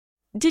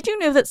Did you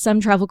know that some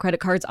travel credit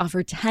cards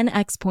offer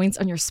 10x points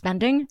on your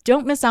spending?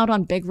 Don't miss out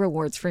on big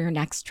rewards for your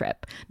next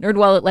trip.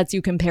 NerdWallet lets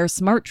you compare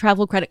smart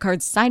travel credit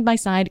cards side by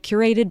side,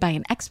 curated by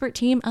an expert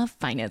team of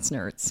finance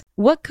nerds.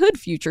 What could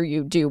future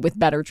you do with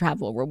better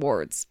travel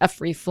rewards? A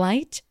free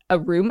flight? A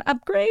room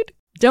upgrade?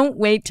 Don't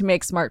wait to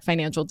make smart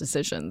financial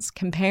decisions.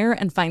 Compare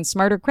and find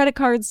smarter credit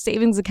cards,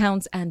 savings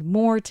accounts, and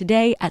more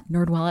today at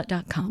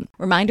nerdwallet.com.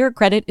 Reminder,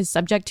 credit is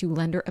subject to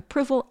lender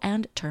approval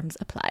and terms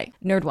apply.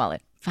 NerdWallet.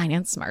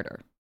 Finance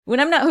smarter. When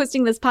I'm not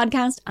hosting this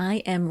podcast, I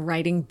am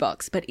writing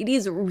books, but it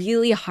is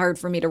really hard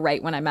for me to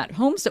write when I'm at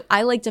home, so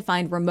I like to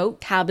find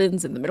remote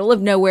cabins in the middle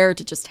of nowhere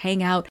to just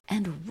hang out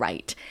and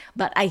write.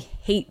 But I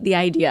hate the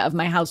idea of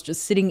my house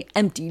just sitting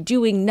empty,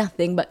 doing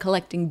nothing but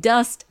collecting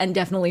dust and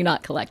definitely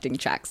not collecting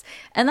checks.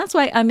 And that's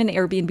why I'm an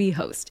Airbnb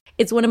host.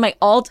 It's one of my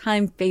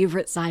all-time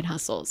favorite side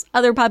hustles.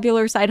 Other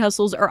popular side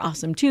hustles are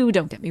awesome too,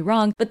 don't get me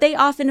wrong, but they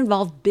often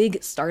involve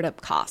big startup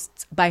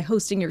costs. By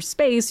hosting your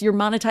space, you're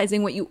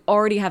monetizing what you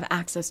already have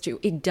access to.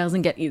 It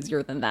doesn't get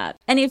easier than that.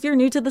 And if you're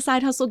new to the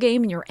side hustle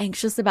game and you're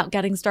anxious about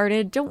getting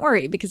started, don't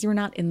worry, because you're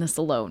not in this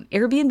alone.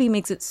 Airbnb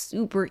makes it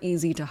super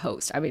easy to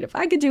host. I mean, if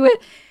I could do it,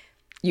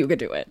 you could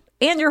do it.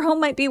 And your home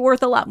might be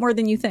worth a lot more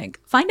than you think.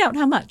 Find out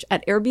how much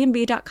at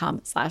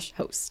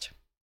airbnb.com/host.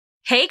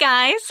 Hey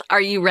guys, are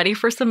you ready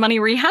for some money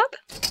rehab?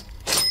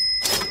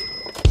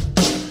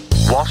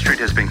 Wall Street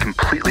has been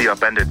completely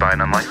upended by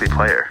an unlikely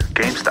player,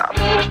 GameStop.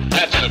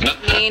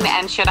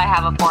 And should I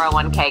have a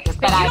 401k? Because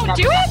you don't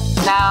do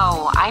it?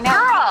 No, I know.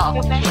 Girl!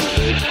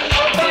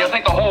 You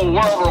think the whole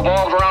world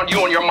revolves around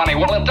you and your money?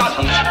 Well, it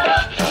doesn't.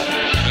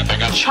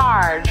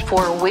 Charge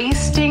for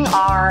wasting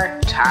our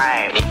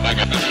time.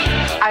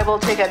 I will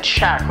take a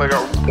check. Like a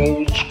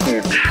old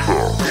school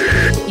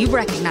check. You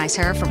recognize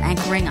her from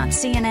anchoring on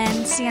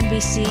CNN,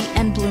 CNBC,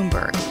 and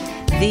Bloomberg.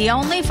 The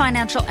only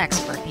financial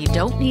expert you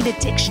don't need a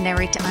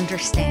dictionary to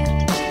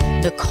understand.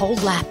 Nicole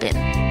Lapin.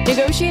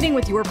 Negotiating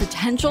with your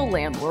potential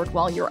landlord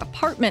while you're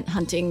apartment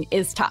hunting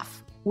is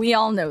tough. We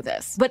all know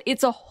this, but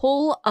it's a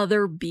whole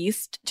other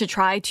beast to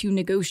try to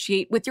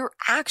negotiate with your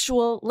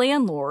actual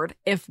landlord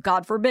if,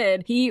 God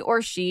forbid, he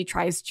or she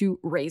tries to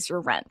raise your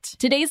rent.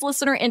 Today's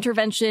listener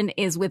intervention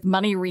is with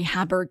money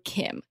rehabber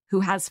Kim, who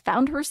has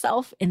found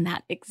herself in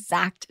that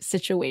exact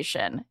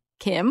situation.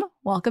 Kim,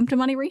 welcome to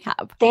Money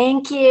Rehab.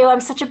 Thank you. I'm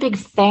such a big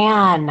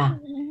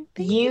fan.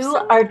 You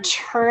are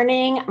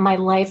turning my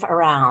life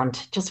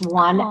around, just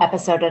one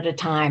episode at a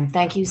time.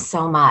 Thank you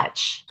so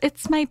much.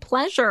 It's my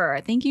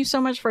pleasure. Thank you so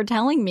much for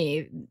telling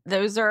me.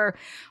 Those are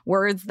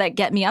words that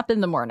get me up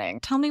in the morning.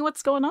 Tell me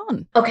what's going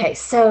on. Okay,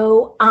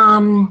 so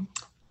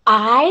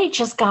I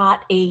just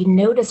got a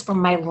notice from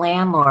my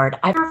landlord.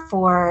 I've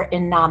been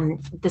in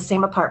the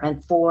same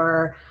apartment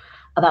for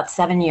about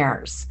 7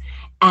 years.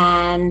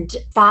 And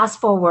fast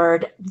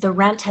forward, the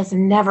rent has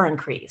never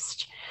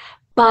increased,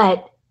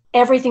 but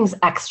everything's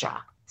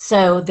extra.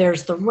 So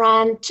there's the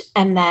rent,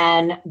 and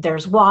then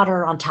there's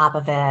water on top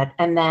of it.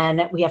 And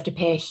then we have to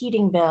pay a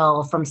heating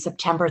bill from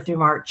September through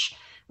March,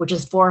 which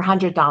is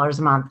 $400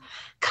 a month.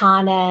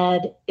 Con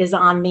Ed is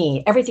on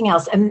me, everything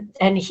else. And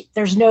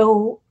there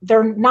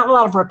are not a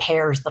lot of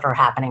repairs that are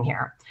happening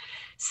here.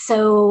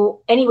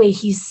 So anyway,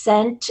 he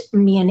sent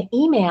me an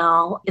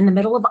email in the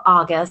middle of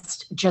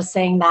August, just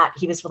saying that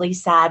he was really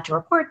sad to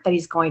report that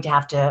he's going to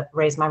have to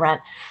raise my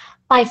rent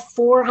by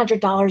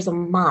 $400 a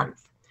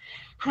month.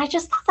 And I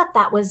just thought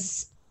that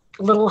was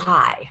a little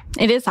high.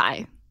 It is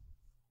high.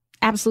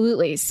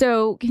 Absolutely.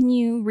 So can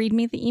you read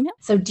me the email?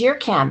 So, dear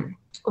Kim,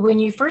 when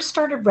you first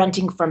started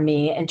renting from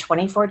me in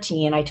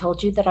 2014, I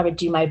told you that I would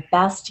do my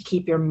best to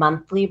keep your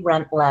monthly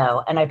rent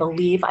low, and I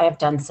believe I have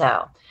done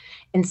so.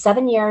 In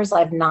 7 years,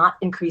 I've not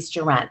increased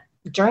your rent.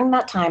 During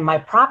that time, my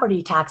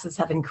property taxes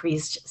have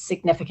increased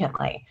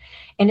significantly.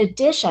 In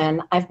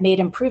addition, I've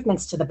made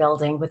improvements to the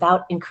building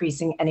without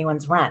increasing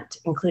anyone's rent,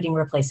 including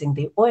replacing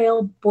the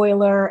oil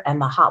boiler and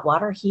the hot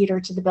water heater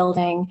to the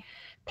building,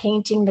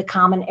 painting the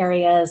common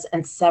areas,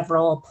 and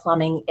several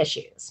plumbing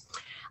issues.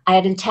 I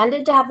had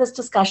intended to have this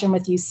discussion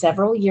with you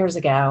several years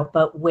ago,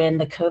 but when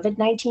the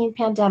COVID-19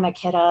 pandemic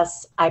hit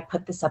us, I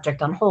put the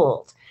subject on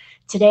hold.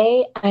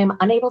 Today, I am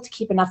unable to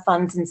keep enough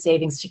funds and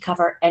savings to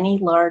cover any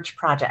large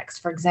projects.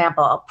 For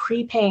example,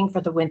 prepaying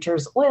for the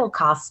winter's oil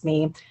costs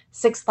me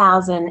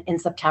 $6,000 in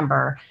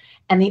September,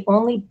 and the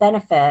only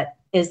benefit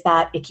is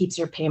that it keeps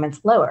your payments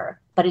lower,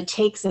 but it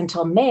takes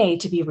until May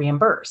to be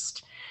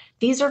reimbursed.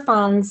 These are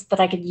funds that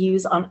I could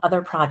use on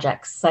other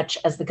projects, such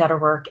as the gutter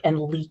work and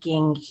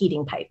leaking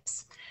heating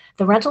pipes.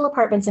 The rental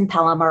apartments in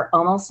Pelham are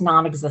almost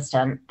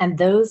non-existent, and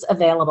those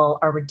available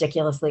are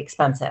ridiculously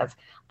expensive.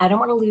 I don't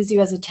want to lose you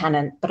as a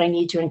tenant, but I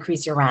need to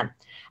increase your rent.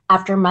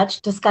 After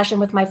much discussion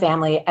with my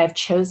family, I've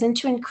chosen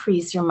to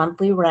increase your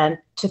monthly rent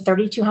to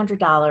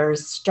 $3,200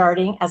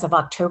 starting as of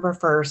October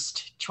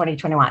 1st,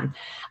 2021.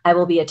 I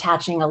will be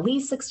attaching a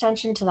lease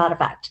extension to that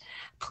effect.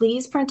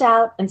 Please print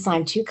out and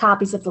sign 2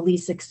 copies of the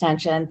lease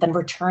extension, then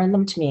return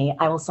them to me.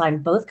 I will sign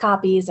both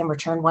copies and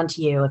return one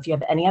to you. If you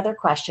have any other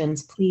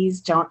questions,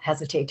 please don't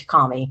hesitate to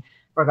call me.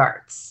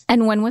 Regards.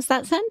 And when was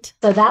that sent?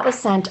 So that was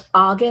sent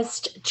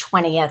August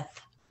 20th,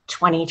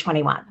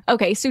 2021.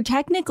 Okay, so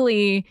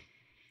technically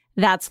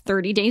that's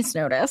 30 days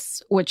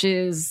notice, which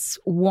is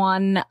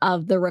one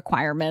of the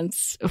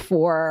requirements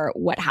for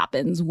what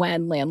happens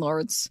when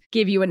landlords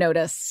give you a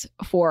notice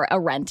for a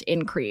rent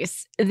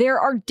increase. There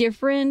are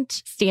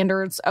different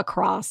standards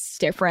across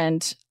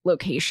different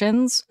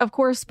locations, of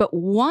course, but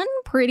one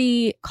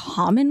pretty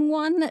common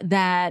one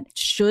that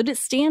should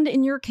stand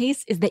in your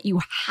case is that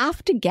you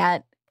have to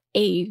get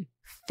a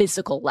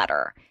physical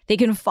letter. They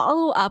can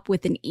follow up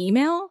with an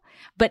email,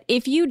 but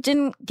if you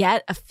didn't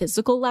get a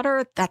physical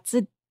letter, that's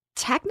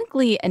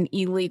technically an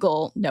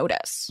illegal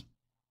notice.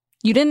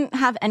 You didn't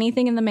have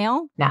anything in the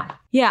mail? No.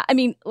 Yeah. I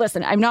mean,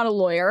 listen, I'm not a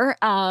lawyer.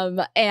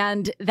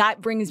 And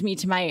that brings me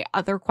to my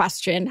other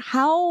question.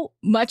 How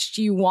much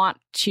do you want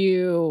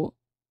to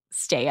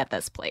stay at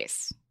this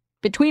place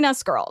between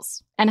us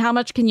girls? And how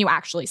much can you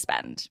actually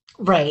spend?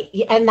 Right.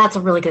 And that's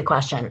a really good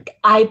question.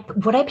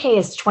 What I pay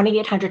is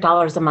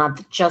 $2,800 a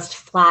month, just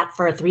flat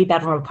for a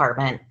 3-bedroom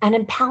apartment. And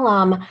in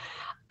Pelham,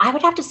 I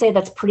would have to say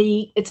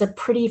it's a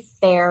pretty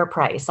fair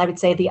price. I would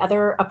say the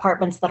other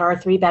apartments that are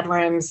 3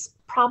 bedrooms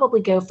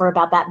probably go for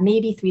about that,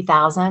 maybe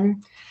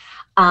 $3,000.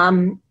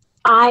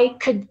 I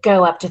could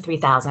go up to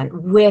 $3,000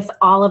 with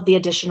all of the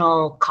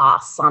additional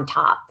costs on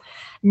top.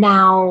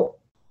 Now,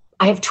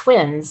 I have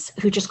twins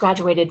who just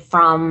graduated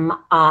from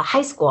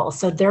high school,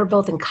 so they're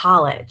both in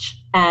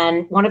college,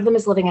 and one of them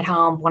is living at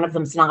home, one of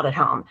them's not at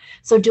home.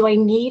 So do I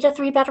need a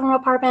 3-bedroom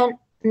apartment?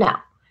 No.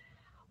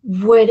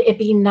 Would it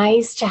be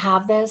nice to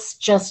have this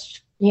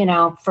just,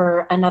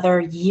 for another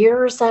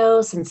year or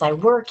so since I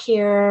work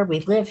here,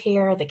 we live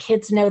here, the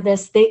kids know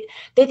this, they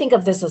think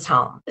of this as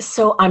home.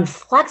 So I'm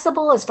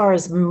flexible as far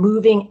as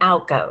moving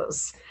out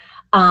goes,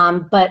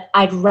 but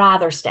I'd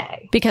rather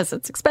stay. Because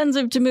it's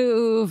expensive to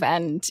move,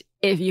 and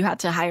if you had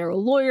to hire a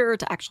lawyer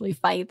to actually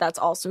fight, that's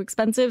also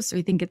expensive. So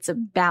I think it's a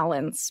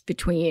balance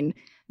between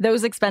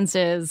those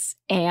expenses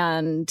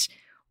and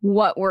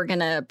what we're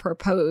going to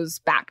propose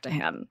back to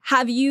him.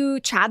 Have you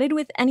chatted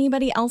with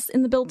anybody else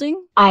in the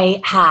building?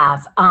 I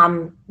have.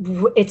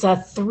 It's a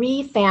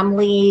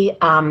 3-family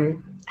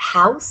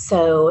house.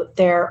 So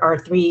there are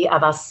 3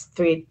 of us,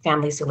 3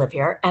 families who live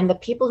here. And the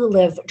people who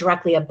live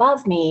directly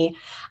above me,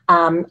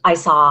 I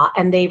saw,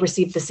 and they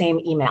received the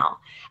same email.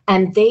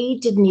 And they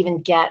didn't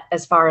even get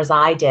as far as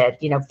I did,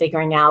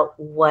 figuring out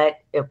what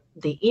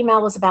the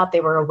email was about.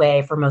 They were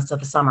away for most of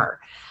the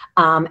summer.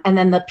 And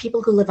then the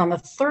people who live on the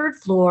 3rd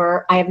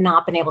floor, I have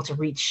not been able to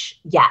reach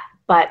yet,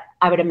 but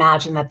I would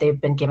imagine that they've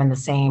been given the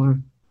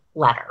same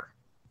letter,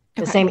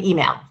 the same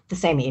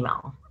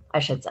email, I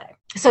should say.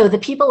 So the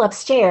people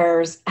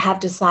upstairs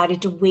have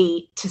decided to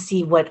wait to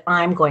see what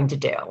I'm going to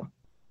do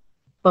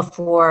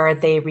before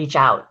they reach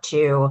out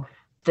to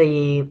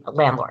the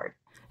landlord.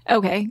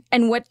 Okay.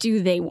 And what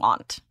do they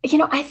want?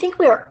 I think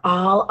we're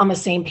all on the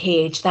same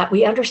page that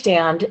we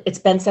understand it's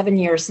been 7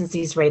 years since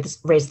he's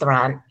raised the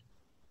rent.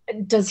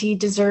 Does he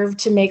deserve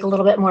to make a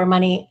little bit more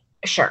money?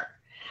 Sure.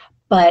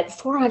 But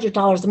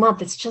 $400 a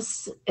month,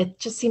 it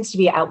just seems to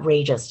be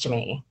outrageous to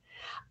me.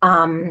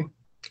 And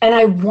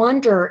I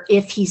wonder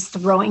if he's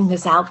throwing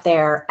this out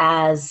there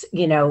as, a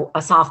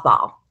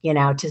softball,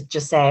 to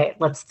just say,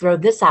 let's throw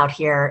this out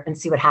here and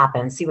see what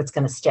happens, see what's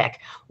going to stick.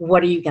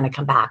 What are you going to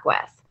come back with?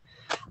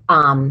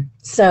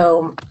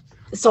 So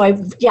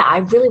I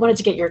really wanted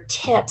to get your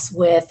tips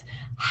with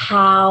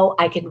how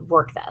I could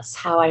work this,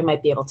 how I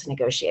might be able to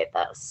negotiate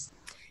this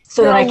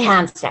so that I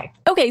can stay.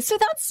 Okay, so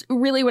that's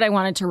really what I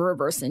wanted to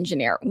reverse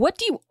engineer. What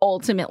do you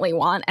ultimately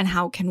want, and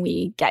how can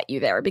we get you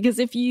there? Because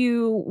if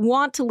you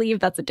want to leave,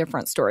 that's a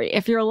different story.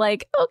 If you're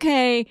like,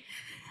 okay,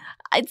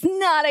 it's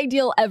not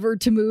ideal ever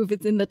to move.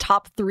 It's in the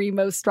top 3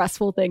 most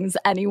stressful things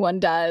anyone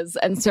does.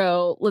 And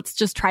so let's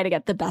just try to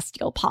get the best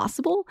deal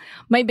possible.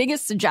 My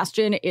biggest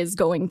suggestion is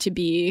going to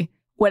be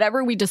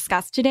whatever we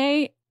discussed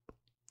today,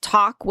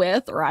 talk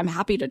with, or I'm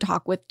happy to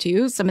talk with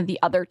too, some of the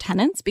other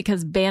tenants,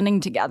 because banding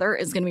together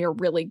is going to be a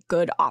really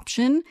good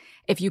option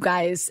if you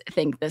guys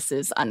think this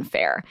is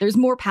unfair. There's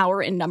more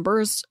power in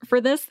numbers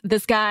for this.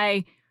 This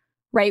guy,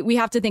 right? We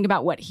have to think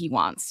about what he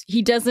wants.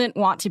 He doesn't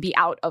want to be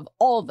out of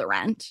all the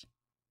rent.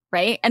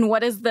 Right? And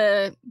what is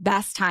the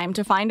best time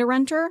to find a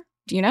renter?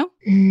 Do you know?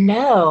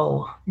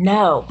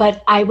 No.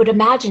 But I would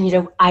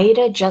imagine,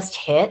 Ida just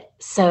hit.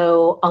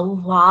 So a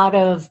lot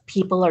of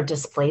people are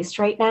displaced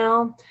right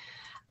now.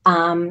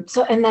 And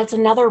that's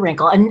another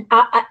wrinkle. And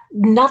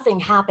nothing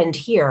happened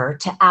here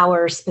to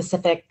our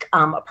specific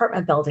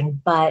apartment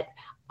building, but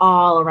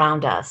all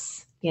around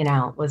us,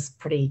 was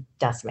pretty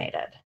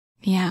decimated.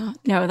 Yeah.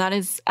 No,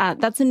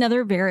 that's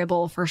another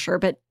variable for sure.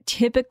 But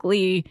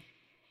typically,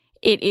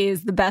 it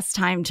is the best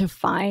time to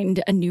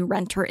find a new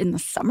renter in the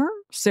summer.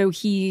 So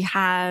he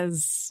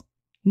has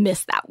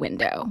missed that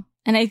window.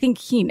 And I think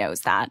he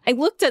knows that. I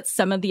looked at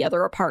some of the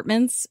other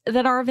apartments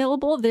that are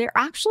available. There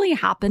actually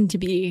happen to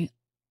be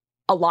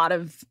a lot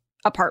of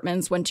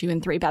apartments, 1, 2,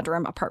 and 3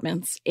 bedroom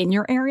apartments in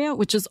your area,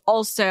 which is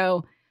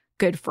also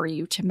good for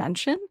you to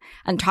mention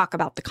and talk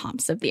about the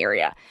comps of the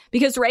area.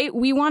 Because, right,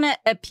 we want to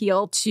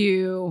appeal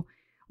to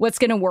what's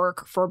going to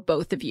work for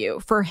both of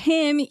you. For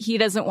him, he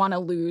doesn't want to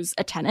lose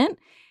a tenant.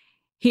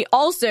 He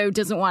also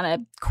doesn't want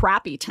a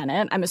crappy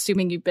tenant. I'm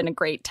assuming you've been a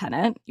great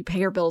tenant. You pay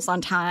your bills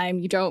on time.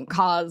 You don't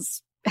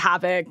cause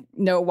havoc,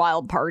 no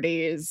wild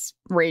parties,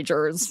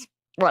 ragers,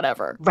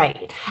 whatever.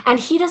 Right. And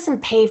he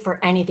doesn't pay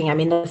for anything. I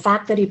mean, the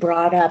fact that he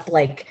brought up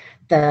like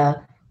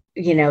the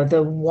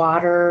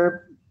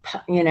water,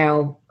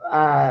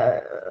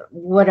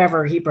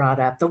 whatever he brought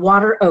up, the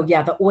water. Oh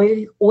yeah. The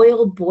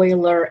oil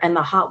boiler and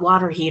the hot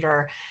water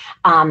heater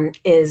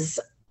is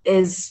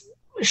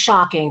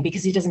shocking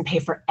because he doesn't pay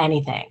for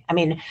anything. I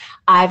mean,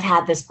 I've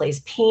had this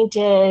place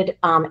painted.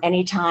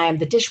 Anytime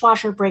the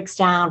dishwasher breaks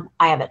down,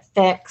 I have it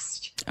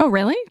fixed. Oh,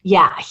 really?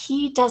 Yeah.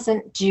 He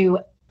doesn't do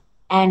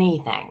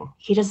anything.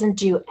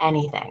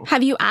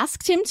 Have you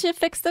asked him to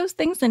fix those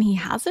things and he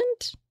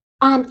hasn't?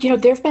 There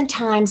have been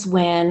times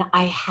when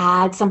I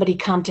had somebody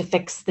come to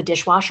fix the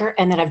dishwasher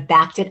and then I've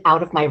backed it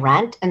out of my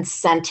rent and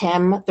sent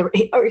him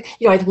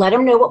I'd let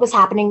him know what was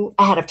happening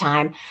ahead of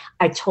time.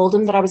 I told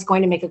him that I was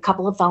going to make a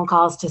couple of phone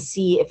calls to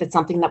see if it's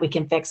something that we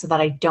can fix so that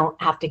I don't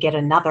have to get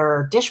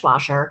another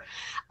dishwasher.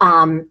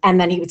 And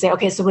then he would say,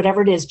 okay, so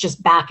whatever it is,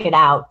 just back it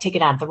out, take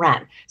it out of the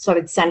rent. So I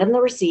would send him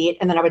the receipt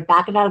and then I would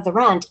back it out of the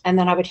rent. And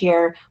then I would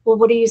hear, well,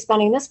 what are you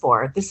spending this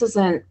for? This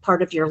isn't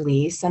part of your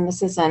lease. And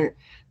this isn't,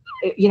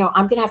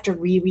 I'm going to have to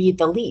reread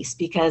the lease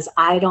because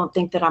I don't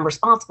think that I'm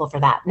responsible for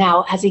that.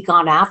 Now, has he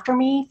gone after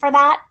me for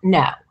that?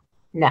 No,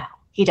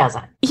 he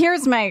doesn't.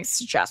 Here's my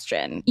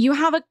suggestion. You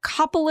have a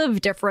couple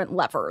of different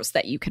levers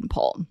that you can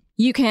pull.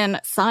 You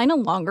can sign a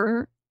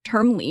longer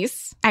term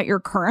lease at your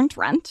current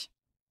rent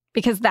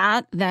because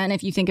that then,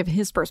 if you think of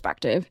his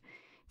perspective,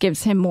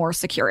 gives him more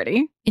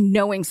security in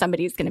knowing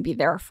somebody's going to be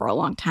there for a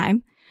long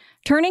time.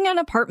 Turning an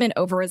apartment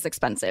over is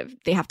expensive.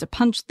 They have to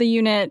punch the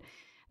unit.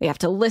 They have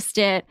to list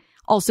it.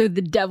 Also,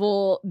 the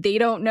devil they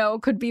don't know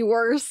could be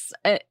worse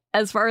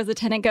as far as the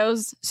tenant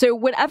goes. So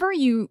whatever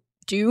you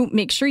do,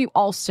 make sure you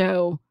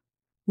also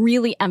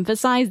really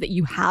emphasize that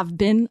you have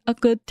been a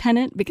good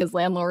tenant because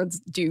landlords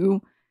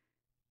do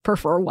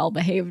prefer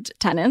well-behaved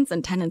tenants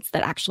and tenants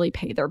that actually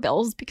pay their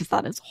bills because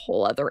that is a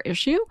whole other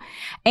issue.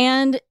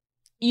 And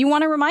you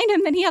want to remind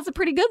him that he has it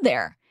pretty good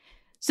there.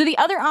 So the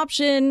other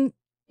option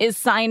is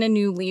sign a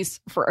new lease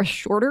for a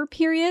shorter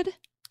period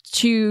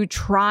to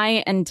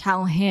try and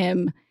tell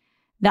him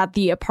that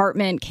the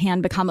apartment can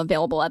become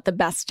available at the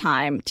best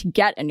time to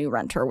get a new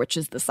renter, which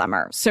is the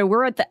summer. So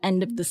we're at the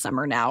end of the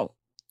summer now.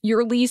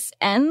 Your lease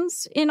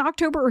ends in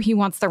October, or he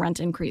wants the rent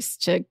increase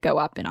to go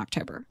up in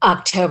October?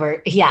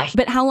 October, yeah.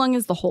 But how long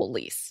is the whole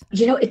lease?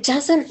 It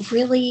doesn't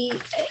really,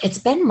 it's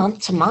been month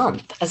to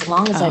month as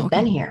long as I've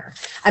been here.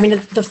 I mean,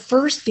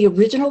 the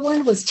original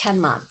one was 10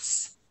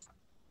 months.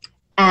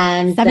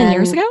 And 7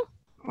 years ago?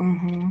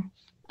 Mm-hmm.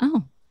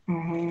 Oh.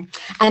 Mm-hmm.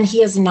 And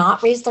he has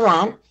not raised the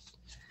rent.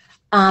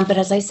 But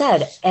as I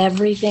said,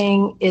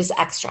 everything is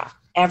extra.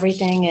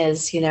 Everything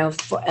is,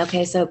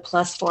 so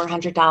plus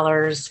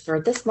 $400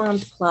 for this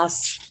month,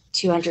 plus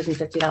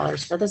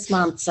 $250 for this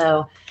month.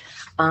 So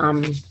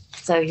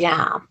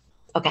yeah.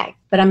 Okay.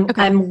 But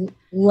I'm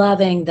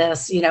loving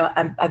this.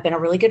 I've been a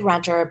really good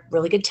renter,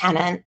 really good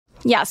tenant.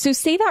 Yeah. So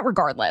say that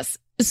regardless.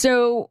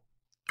 So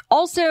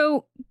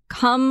also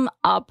come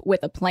up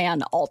with a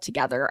plan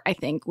altogether, I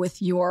think,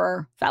 with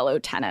your fellow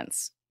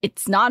tenants.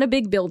 It's not a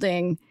big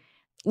building.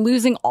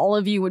 Losing all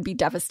of you would be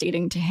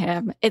devastating to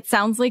him. It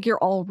sounds like you're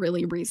all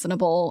really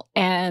reasonable,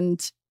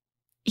 and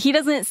he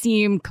doesn't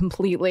seem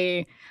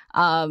completely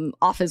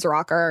off his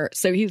rocker.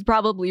 So he's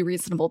probably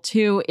reasonable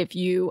too if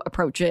you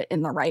approach it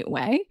in the right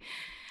way.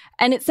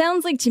 And it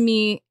sounds like to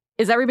me,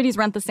 is everybody's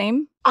rent the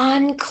same?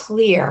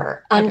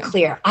 Unclear.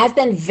 I've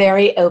been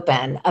very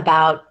open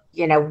about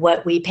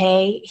what we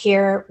pay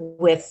here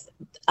with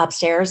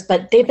upstairs,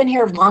 but they've been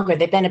here longer.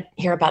 They've been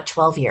here about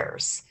 12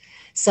 years.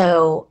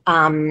 So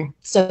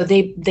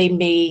they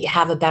may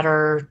have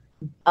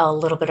a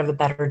little bit of a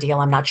better deal.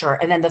 I'm not sure.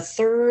 And then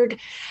the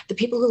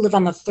people who live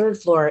on the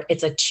third floor,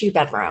 it's a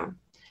 2-bedroom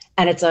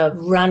and it's a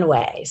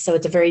runway. So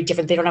it's a very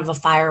different, they don't have a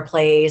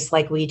fireplace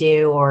like we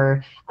do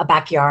or a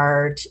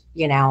backyard,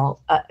 they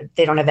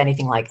don't have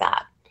anything like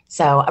that.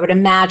 So I would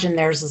imagine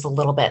theirs is a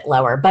little bit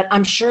lower, but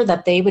I'm sure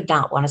that they would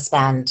not want to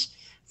spend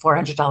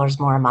 $400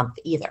 more a month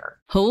either.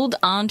 Hold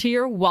on to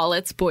your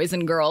wallets, boys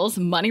and girls.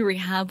 Money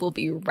Rehab will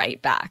be right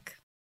back.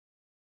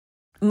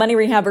 Money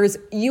Rehabbers,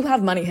 you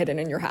have money hidden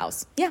in your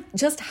house. Yeah,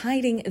 just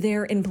hiding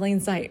there in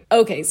plain sight.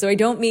 Okay, so I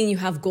don't mean you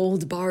have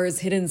gold bars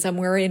hidden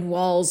somewhere in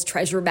walls,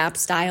 treasure map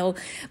style,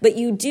 but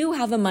you do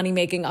have a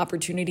money-making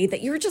opportunity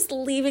that you're just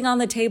leaving on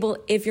the table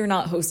if you're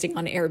not hosting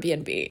on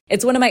Airbnb.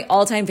 It's one of my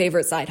all-time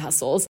favorite side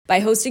hustles. By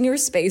hosting your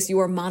space, you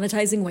are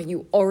monetizing what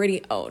you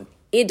already own.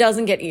 It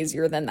doesn't get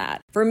easier than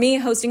that. For me,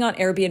 hosting on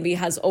Airbnb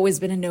has always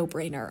been a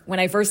no-brainer. When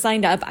I first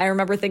signed up, I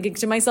remember thinking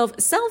to myself,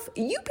 Self,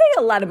 you pay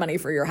a lot of money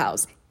for your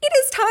house. it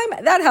is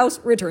time that house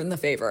returned the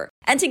favor.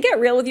 And to get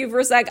real with you for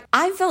a sec,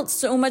 I felt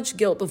so much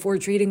guilt before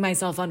treating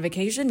myself on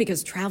vacation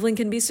because traveling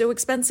can be so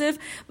expensive.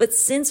 But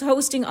since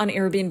hosting on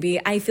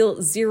Airbnb, I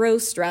feel zero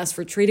stress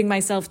for treating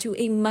myself to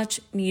a much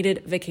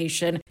needed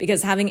vacation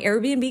because having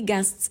Airbnb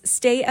guests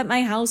stay at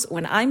my house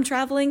when I'm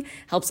traveling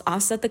helps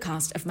offset the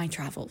cost of my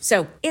travel.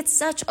 So it's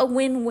such a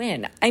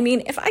win-win. I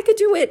mean, if I could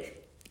do it,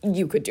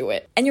 you could do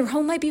it. And your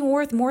home might be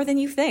worth more than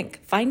you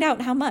think. Find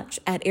out how much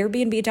at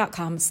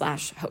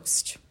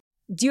airbnb.com/host.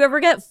 Do you ever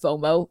get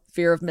FOMO,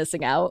 fear of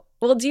missing out?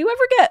 Well, do you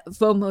ever get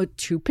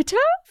FOMO-tupita,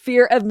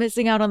 fear of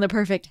missing out on the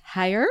perfect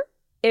hire?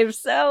 If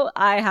so,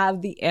 I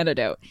have the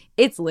antidote.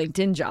 It's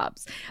LinkedIn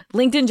Jobs.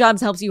 LinkedIn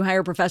Jobs helps you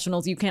hire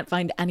professionals you can't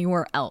find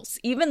anywhere else,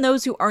 even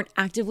those who aren't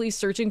actively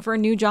searching for a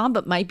new job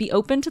but might be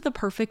open to the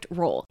perfect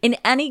role. In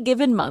any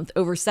given month,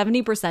 over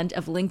 70%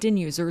 of LinkedIn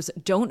users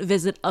don't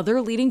visit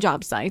other leading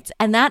job sites,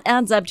 and that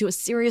adds up to a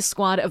serious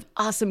squad of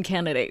awesome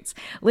candidates.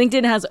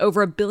 LinkedIn has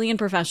over 1 billion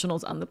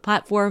professionals on the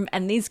platform,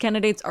 and these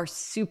candidates are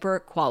super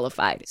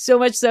qualified. So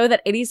much so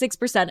that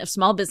 86% of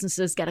small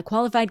businesses get a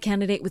qualified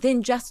candidate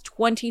within just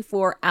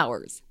 24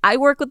 hours. I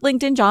work with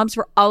LinkedIn Jobs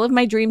for all of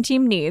my dream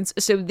team needs,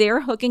 so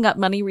they're hooking up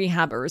money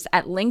rehabbers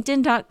at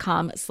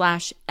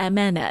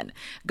linkedin.com/MNN.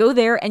 Go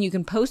there and you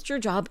can post your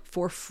job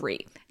for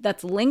free.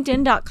 That's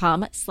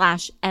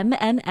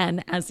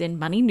linkedin.com/MNN, as in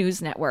Money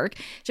News Network,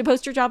 to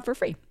post your job for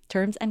free.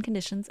 Terms and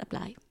conditions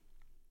apply.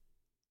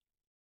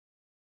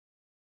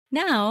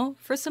 Now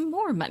for some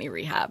more money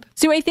rehab.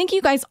 So I think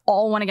you guys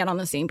all want to get on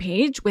the same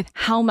page with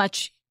how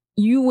much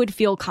you would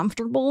feel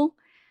comfortable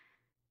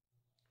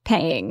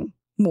paying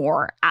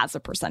more as a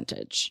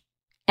percentage,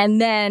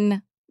 and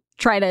then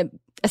try to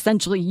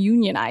essentially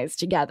unionize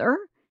together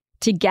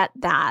to get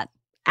that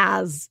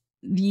as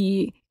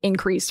the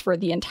increase for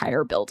the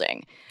entire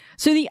building.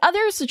 So the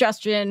other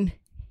suggestion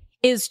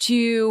is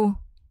to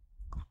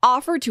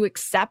offer to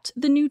accept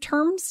the new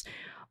terms,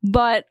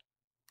 but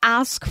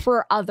ask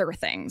for other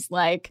things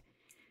like,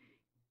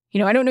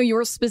 I don't know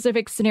your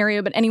specific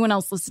scenario, but anyone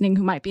else listening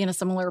who might be in a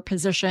similar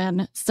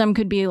position, some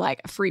could be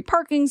like a free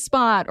parking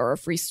spot or a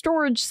free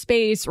storage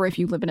space, or if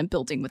you live in a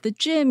building with a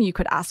gym, you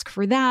could ask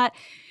for that.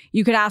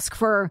 You could ask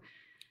for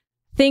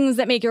things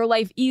that make your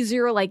life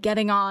easier, like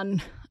getting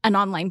on an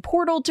online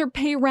portal to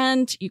pay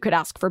rent. You could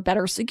ask for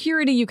better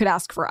security. You could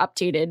ask for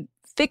updated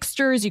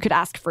fixtures. You could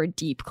ask for a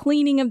deep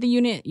cleaning of the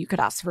unit. You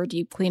could ask for a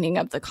deep cleaning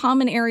of the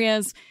common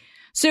areas.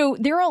 So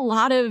there are a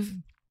lot of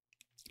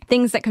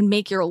things that can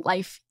make your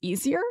life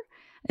easier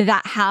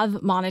that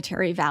have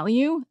monetary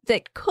value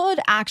that could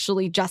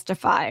actually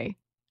justify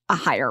a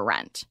higher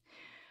rent.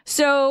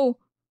 So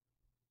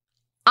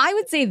I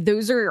would say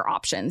those are your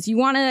options. You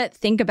want to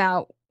think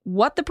about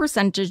what the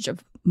percentage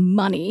of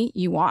money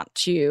you want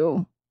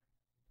to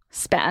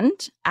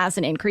spend as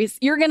an increase.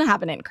 You're going to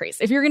have an increase.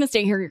 If you're going to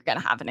stay here, you're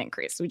going to have an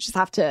increase. We just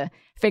have to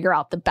figure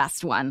out the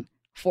best one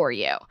for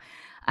you.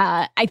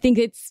 I think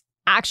it's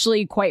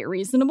actually quite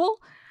reasonable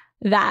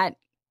that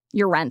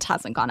your rent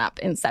hasn't gone up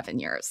in 7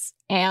 years.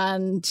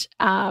 And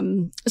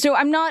so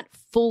I'm not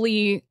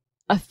fully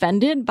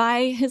offended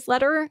by his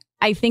letter.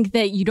 I think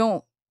that you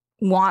don't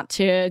want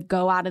to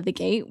go out of the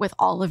gate with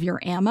all of your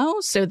ammo.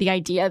 So the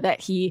idea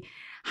that he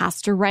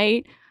has to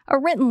write a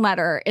written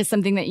letter is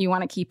something that you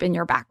want to keep in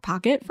your back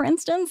pocket, for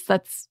instance.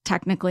 That's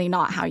technically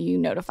not how you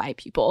notify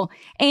people.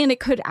 And it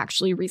could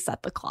actually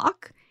reset the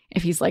clock.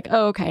 If he's like,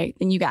 oh, okay,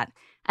 then you got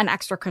an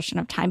extra cushion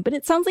of time. But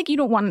it sounds like you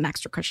don't want an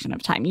extra cushion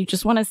of time. You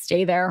just want to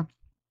stay there.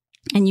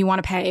 And you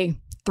want to pay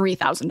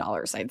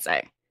 $3,000, I'd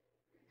say,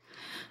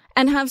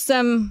 and have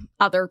some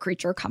other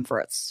creature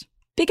comforts.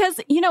 Because,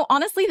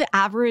 honestly, the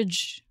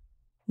average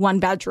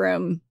one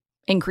bedroom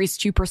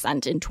increased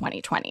 2% in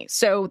 2020.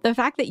 So the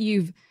fact that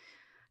you've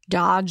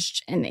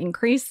dodged an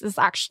increase is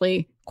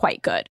actually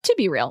quite good. To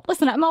be real,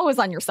 listen, I'm always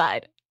on your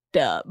side.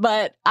 Duh.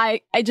 But I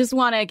just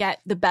want to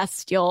get the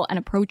best deal and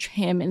approach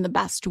him in the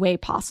best way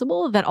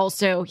possible that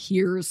also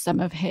hears some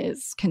of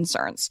his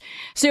concerns.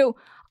 So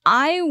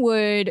I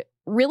would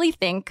really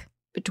think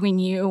between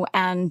you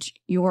and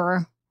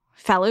your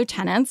fellow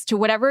tenants, to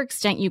whatever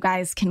extent you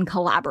guys can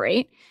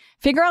collaborate,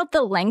 figure out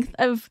the length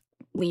of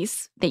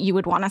lease that you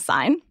would want to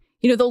sign.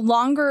 The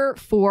longer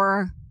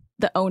for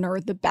the owner,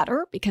 the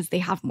better, because they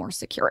have more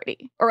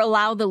security. Or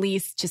allow the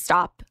lease to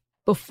stop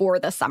before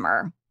the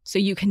summer. So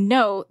you can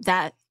know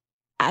that,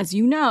 as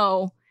you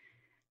know,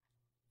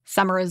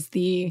 summer is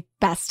the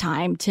best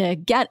time to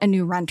get a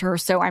new renter.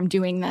 So I'm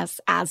doing this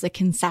as a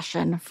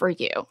concession for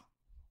you.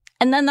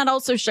 And then that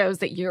also shows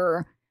that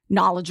you're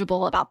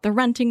knowledgeable about the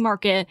renting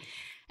market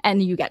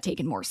and you get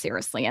taken more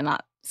seriously in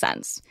that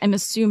sense. I'm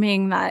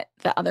assuming that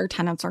the other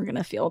tenants are going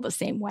to feel the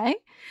same way.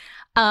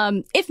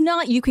 If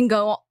not, you can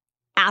go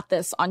at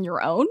this on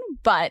your own,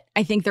 but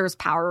I think there's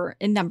power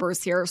in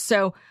numbers here.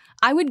 So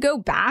I would go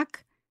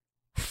back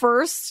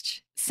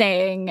first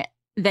saying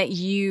that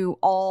you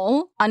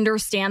all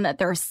understand that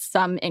there's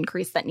some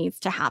increase that needs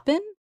to happen,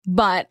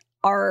 but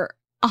are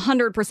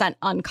 100%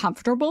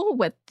 uncomfortable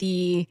with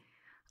the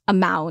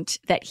amount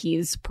that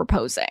he's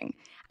proposing,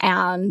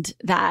 and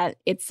that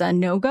it's a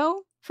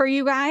no-go for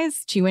you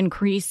guys to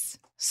increase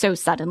so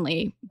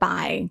suddenly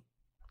by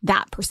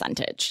that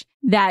percentage.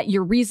 That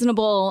you're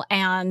reasonable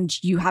and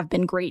you have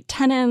been great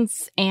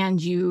tenants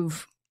and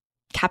you've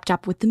kept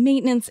up with the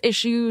maintenance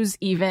issues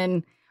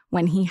even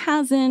when he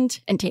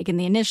hasn't, and taken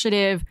the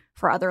initiative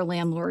for other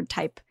landlord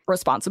type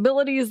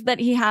responsibilities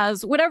that he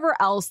has, whatever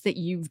else that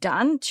you've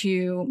done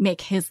to make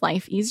his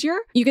life easier.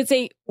 You could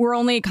say we're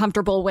only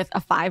comfortable with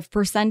a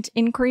 5%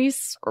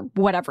 increase, or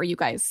whatever you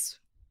guys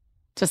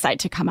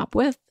decide to come up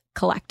with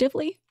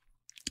collectively.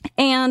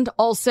 And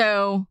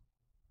also,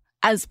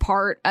 as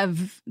part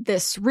of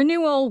this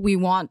renewal, we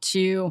want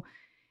to,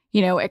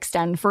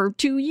 extend for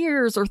 2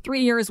 years or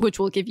 3 years, which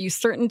will give you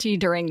certainty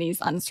during these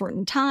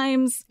uncertain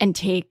times and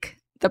take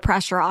the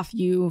pressure off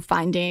you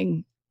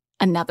finding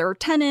another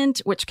tenant,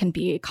 which can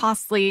be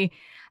costly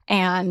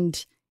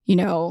and,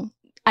 an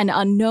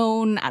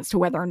unknown as to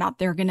whether or not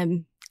they're going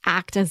to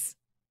act as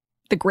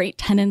the great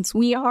tenants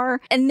we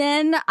are. And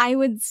then I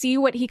would see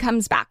what he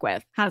comes back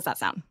with. How does that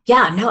sound?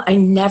 Yeah, no, I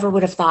never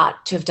would have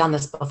thought to have done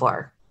this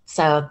before.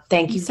 So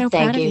thank you. So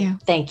thank you.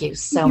 Thank you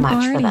so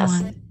much for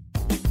this.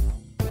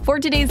 For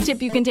today's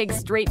tip, you can take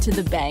straight to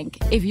the bank.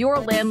 If your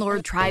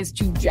landlord tries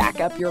to jack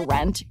up your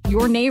rent,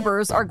 your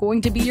neighbors are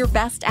going to be your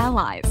best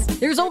allies.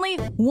 There's only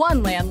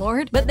one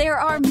landlord, but there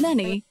are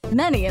many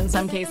in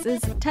some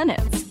cases,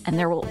 tenants. And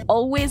there will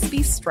always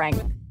be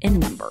strength in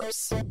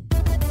numbers.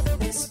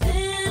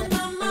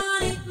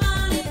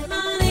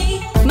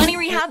 Money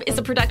Rehab is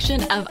a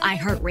production of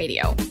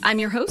iHeartRadio. I'm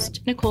your host,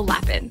 Nicole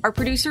Lappin. Our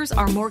producers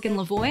are Morgan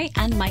Lavoie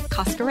and Mike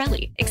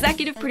Coscarelli.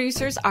 Executive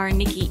producers are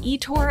Nikki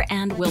Etor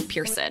and Will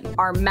Pearson.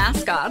 Our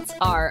mascots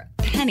are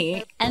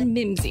Penny and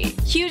Mimsy.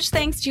 Huge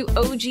thanks to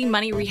OG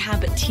Money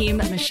Rehab team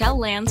Michelle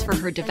Lands for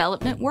her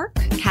development work,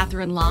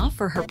 Catherine Law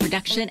for her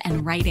production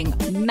and writing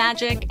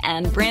magic,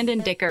 and Brandon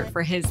Dicker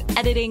for his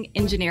editing,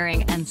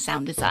 engineering, and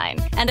sound design.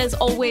 And as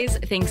always,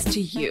 thanks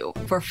to you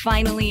for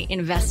finally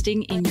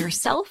investing in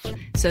yourself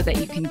so that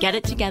you can get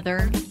it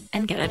together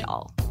and get it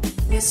all.